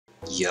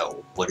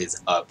Yo, what is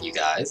up, you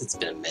guys? It's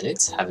been a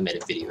minute. Haven't made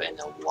a video in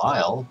a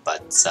while,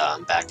 but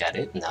I'm back at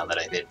it now that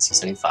I've hit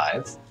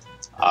 275.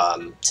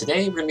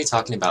 Today we're going to be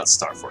talking about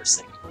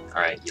Starforcing.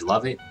 Alright, you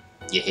love it,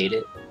 you hate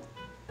it,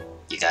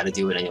 you gotta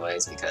do it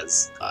anyways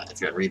because if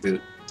you're on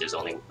Reboot, there's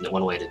only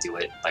one way to do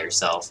it by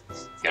yourself.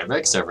 If you're on a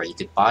Reg server, you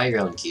could buy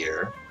your own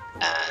gear,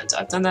 and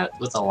I've done that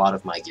with a lot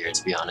of my gear,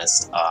 to be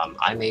honest.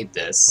 I made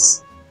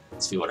this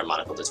Sweetwater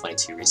Monocle to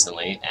 22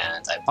 recently,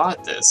 and I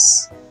bought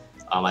this.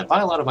 I buy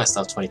a lot of my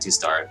stuff 22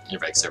 star in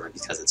Reg server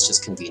because it's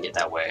just convenient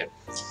that way.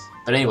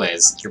 But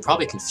anyways, you're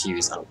probably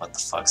confused on what the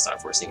fuck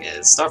Starforcing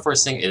is.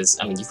 Starforcing is,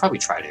 I mean, you've probably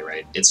tried it,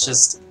 right? It's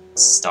just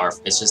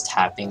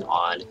tapping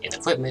on an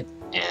equipment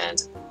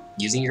and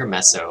using your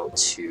meso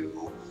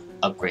to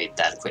upgrade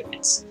that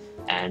equipment.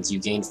 And you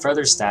gain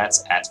further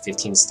stats at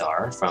 15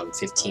 star. From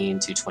 15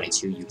 to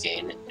 22, you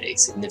gain a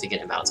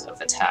significant amount of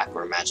attack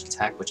or magic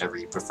attack, whichever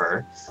you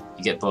prefer.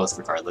 You get both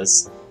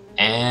regardless.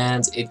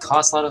 And it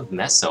costs a lot of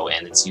meso,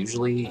 and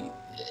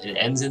it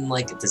ends in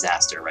like a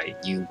disaster, right?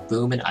 You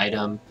boom an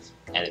item,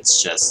 and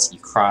it's just, you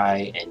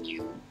cry, and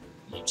you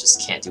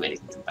just can't do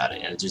anything about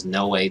it, and there's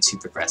no way to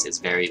progress. It's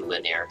very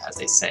linear, as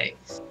they say.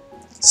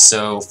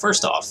 So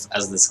first off,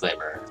 as a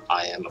disclaimer,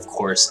 I am of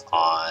course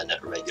on a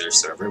regular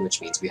server,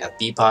 which means we have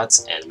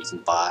B-pots and we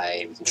can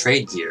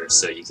trade gear,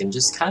 so you can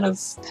just kind of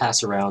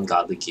pass around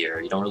godly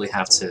gear. You don't really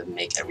have to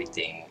make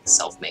everything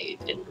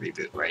self-made in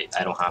Reboot, right?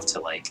 I don't have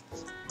to like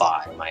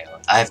buy my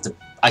own.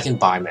 I can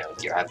buy my own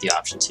gear. I have the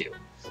option to,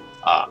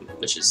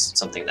 which is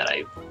something that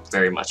I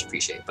very much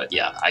appreciate. But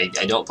yeah, I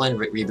don't play in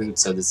Reboot,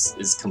 so this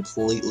is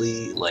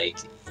completely like,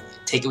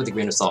 take it with a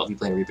grain of salt if you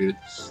play in Reboot.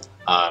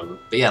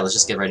 But yeah, let's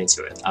just get right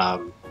into it.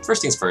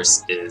 First things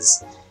first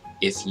is,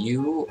 if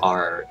you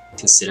are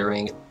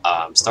considering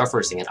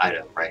Starforcing an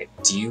item, right,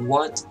 do you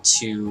want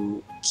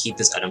to keep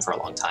this item for a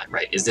long time,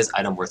 right? Is this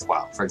item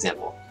worthwhile? For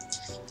example,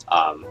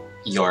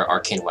 your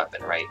arcane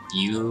weapon, right?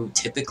 You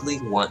typically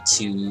want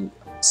to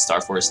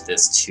Starforce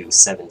this to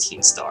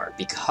 17 star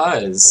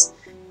because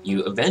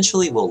you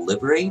eventually will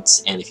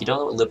liberate, and if you don't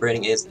know what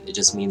liberating is, it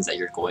just means that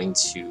you're going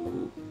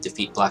to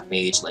defeat Black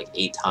Mage like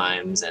 8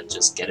 times and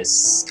just get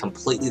a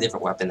completely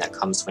different weapon that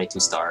comes 22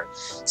 star.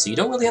 So you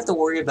don't really have to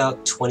worry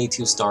about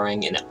 22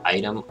 starring an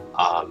item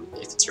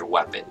if it's your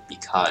weapon,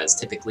 because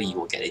typically you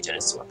will get a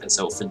Genesis weapon.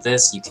 So for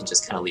this, you can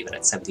just kind of leave it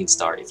at 17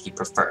 star if you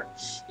prefer.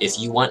 If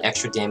you want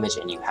extra damage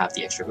and you have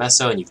the extra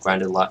meso and you've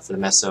grinded a lot for the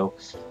meso,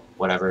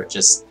 whatever,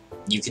 just,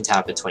 you can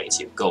tap at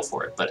 22, go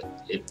for it, but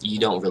you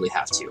don't really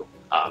have to.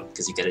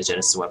 Because you get a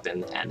Genesis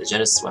weapon, and the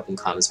Genesis weapon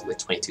comes with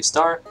 22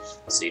 star,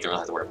 so you don't really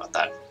have to worry about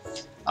that.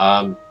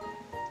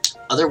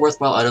 Other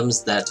worthwhile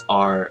items that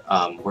are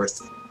worth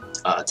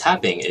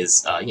tapping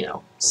is, you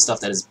know,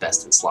 stuff that is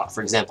best in slot.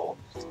 For example,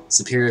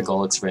 Superior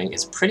Golix Ring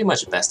is pretty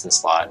much best in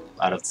slot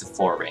out of the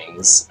 4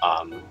 rings.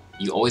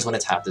 You always want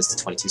to tap this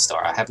to 22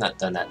 star. I have not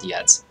done that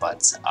yet,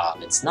 but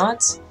it's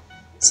not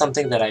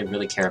something that I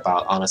really care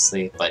about,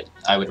 honestly, but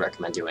I would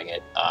recommend doing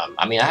it.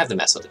 I mean, I have the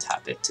meso to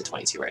tap it to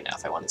 22 right now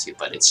if I wanted to,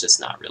 but it's just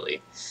not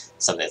really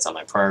something that's on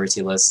my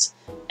priority list.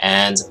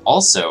 And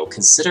also,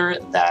 consider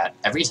that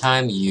every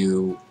time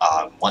you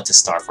want to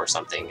Starforce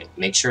something,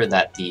 make sure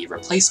that the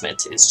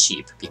replacement is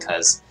cheap,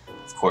 because,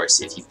 of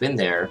course, if you've been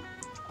there,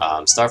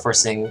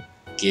 Starforcing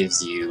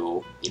gives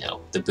you, you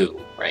know, the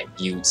boom, right?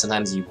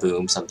 Sometimes you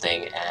boom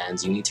something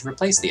and you need to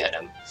replace the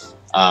item.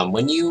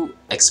 When you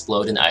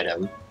explode an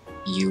item,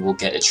 you will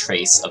get a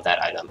trace of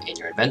that item in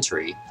your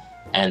inventory,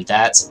 and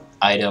that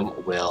item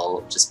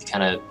will just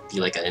be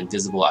like an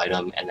invisible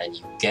item, and then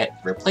you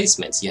get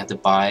replacements. You have to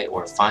buy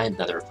or find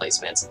another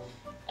replacement,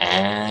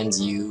 and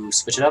you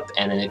switch it up,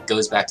 and then it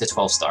goes back to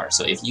 12 star.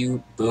 So if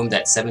you boomed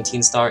at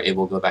 17 star, it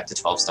will go back to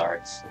 12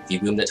 star. If you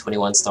boomed at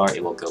 21 star,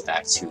 it will go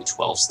back to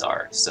 12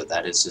 star. So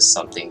that is just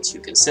something to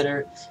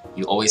consider.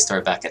 You always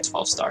start back at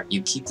 12 star.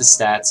 You keep the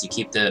stats, you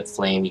keep the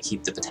flame, you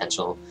keep the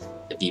potential,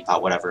 the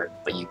B-pot, whatever,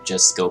 but you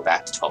just go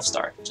back to 12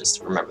 star.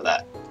 Just remember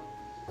that.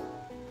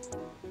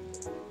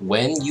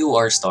 When you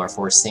are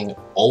Starforcing,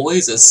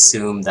 always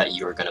assume that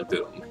you're gonna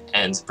boom,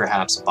 and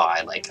perhaps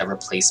buy like a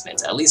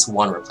replacement, at least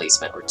 1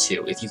 replacement or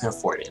 2 if you can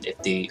afford it. If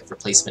the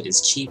replacement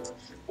is cheap,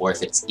 or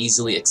if it's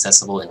easily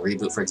accessible in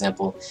Reboot, for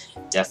example,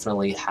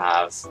 definitely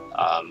have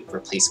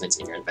replacements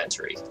in your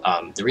inventory.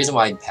 The reason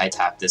why I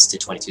tapped this to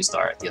 22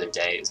 star the other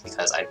day is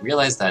because I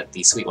realized that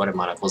the Sweetwater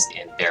Monocles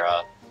in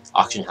Barra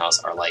Auction House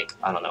are like,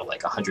 I don't know,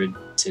 like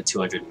 100 to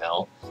 200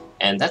 mil,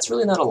 and that's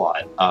really not a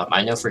lot.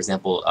 I know, for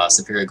example,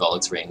 Superior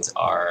Golix Rings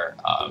are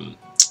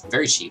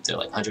very cheap. They're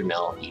like 100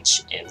 mil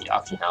each in the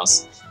auction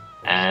house,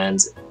 and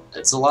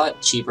it's a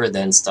lot cheaper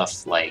than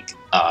stuff like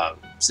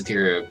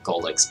Superior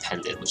Golix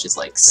Pendant, which is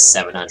like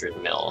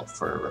 700 mil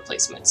for a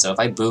replacement. So if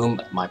I boom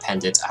my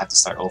pendant, I have to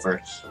start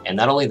over, and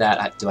not only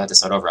that, do I have to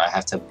start over, I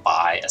have to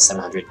buy a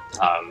 700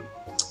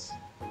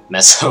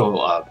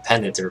 meso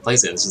pendant to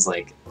replace it. It's just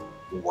like,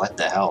 what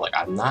the hell? Like,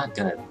 I'm not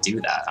gonna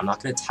do that. I'm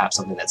not gonna tap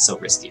something that's so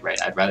risky, right?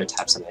 I'd rather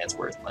tap something that's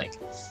worth, like,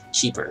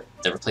 cheaper.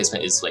 The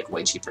replacement is, like,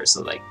 way cheaper,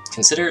 so, like,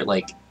 consider,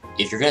 like,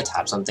 if you're gonna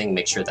tap something,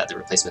 make sure that the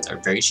replacements are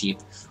very cheap,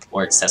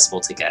 or accessible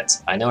to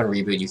get. I know in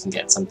Reboot you can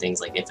get some things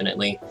like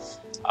infinitely,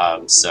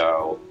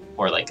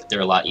 or like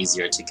they're a lot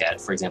easier to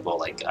get. For example,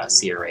 like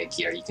CRA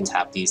gear, you can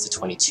tap these to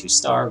 22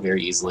 star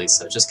very easily,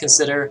 so just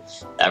consider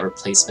that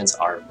replacements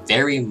are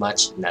very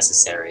much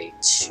necessary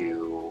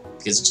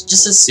because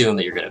just assume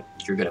that you're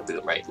gonna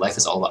boom, right? Life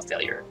is all about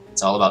failure.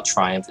 It's all about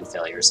triumph and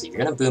failure, so if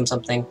you're gonna boom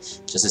something,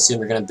 just assume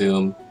you're gonna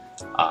boom,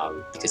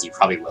 because you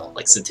probably will.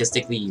 Like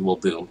statistically, you will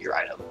boom your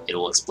item. It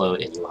will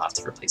explode and you will have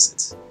to replace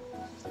it.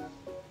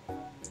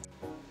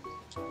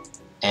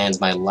 And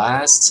my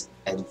last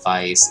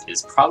advice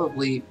is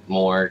probably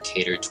more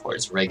catered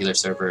towards regular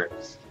server.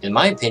 In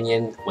my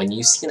opinion, when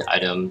you see an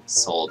item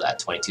sold at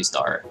 22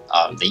 star,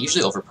 they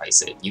usually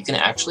overprice it. You can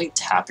actually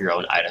tap your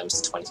own items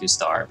to 22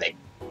 star like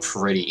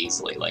pretty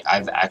easily. Like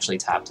I've actually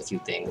tapped a few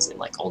things in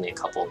like only a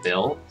couple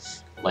bill.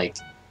 Like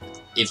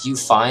if you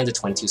find a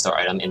 22 star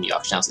item in the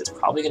auction house, it's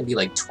probably going to be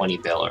like 20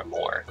 bill or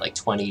more, like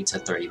 20 to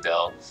 30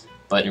 bill.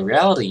 But in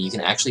reality, you can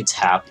actually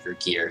tap your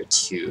gear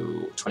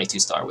to 22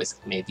 star with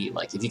maybe,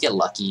 like, if you get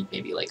lucky,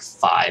 maybe like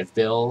 5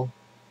 bill,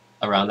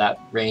 around that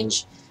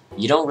range.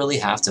 You don't really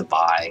have to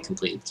buy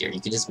completed gear, you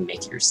can just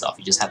make it yourself.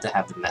 You just have to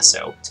have the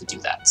meso to do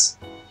that.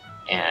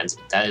 And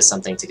that is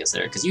something to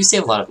consider, because you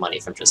save a lot of money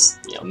from just,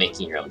 you know,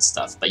 making your own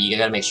stuff, but you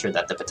gotta make sure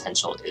that the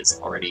potential is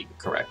already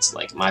correct.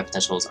 Like, my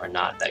potentials are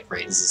not that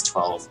great. This is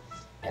 12,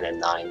 and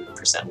then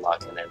 9%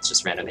 luck, and then it's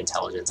just random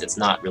intelligence. It's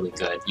not really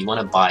good. You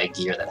want to buy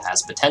gear that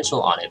has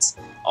potential on it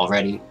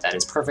already, that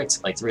is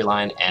perfect, like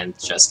 3-line, and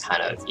just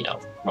kind of, you know,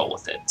 roll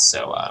with it.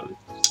 So,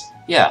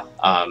 yeah,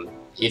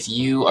 if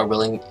you are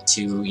willing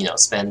to, you know,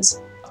 spend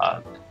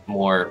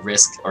more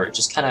risk, or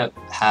just kind of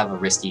have a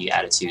risky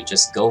attitude,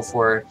 just go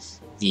for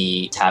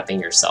the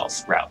tapping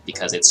yourself route,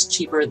 because it's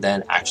cheaper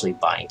than actually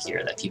buying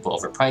gear that people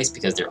overprice,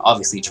 because they're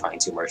obviously trying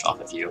to merge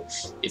off of you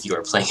if you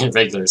are playing in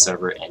regular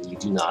server and you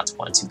do not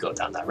want to go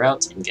down that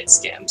route and get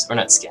scams, or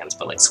not scams,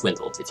 but like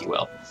swindled, if you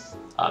will.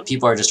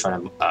 People are just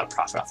trying to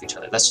profit off each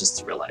other. That's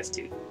just real life,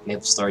 dude.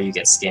 MapleStory, you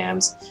get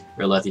scammed.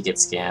 Real life, you get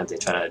scammed. They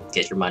try to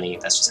get your money.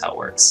 That's just how it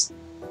works.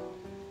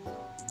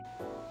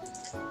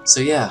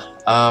 So yeah,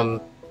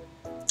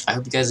 I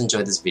hope you guys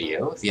enjoyed this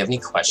video. If you have any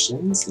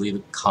questions, leave a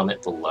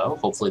comment below.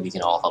 Hopefully we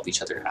can all help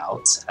each other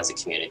out as a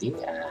community,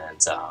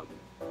 and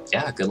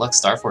yeah, good luck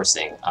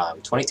Starforcing.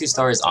 22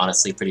 star is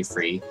honestly pretty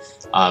free.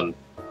 I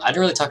didn't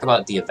really talk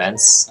about the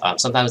events.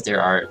 Sometimes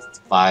there are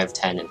 5,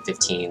 10, and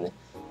 15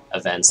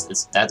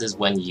 events. That is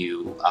when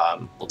you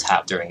will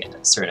tap during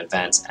a certain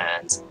event,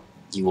 and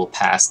you will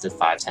pass the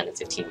 5, 10, and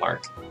 15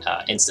 mark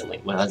instantly,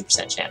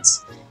 100%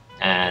 chance.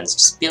 And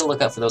just be on the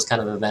lookout for those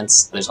kind of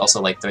events. There's also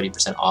like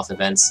 30% off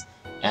events,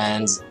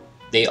 and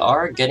they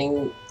are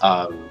getting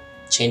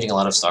changing a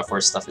lot of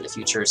Starforce stuff in the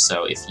future,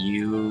 so if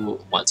you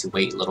want to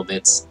wait a little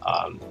bit,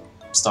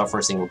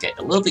 Starforcing will get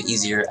a little bit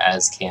easier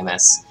as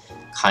KMS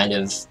kind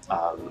of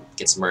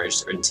gets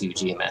merged into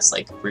GMS.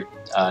 Like,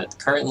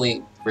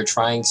 currently we're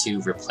trying to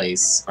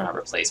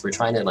we're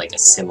trying to like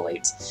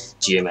assimilate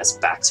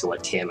GMS back to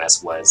what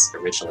KMS was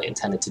originally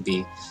intended to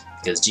be,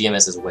 because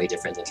GMS is way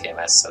different than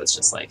KMS, so it's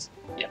just like,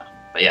 yeah.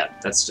 But yeah,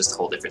 that's just a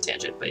whole different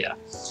tangent, but yeah.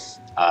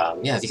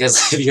 Yeah, if you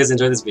guys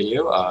enjoyed this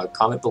video,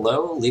 comment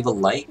below, leave a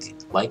like,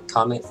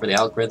 comment for the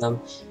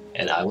algorithm,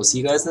 and I will see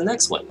you guys in the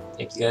next one.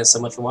 Thank you guys so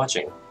much for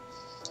watching.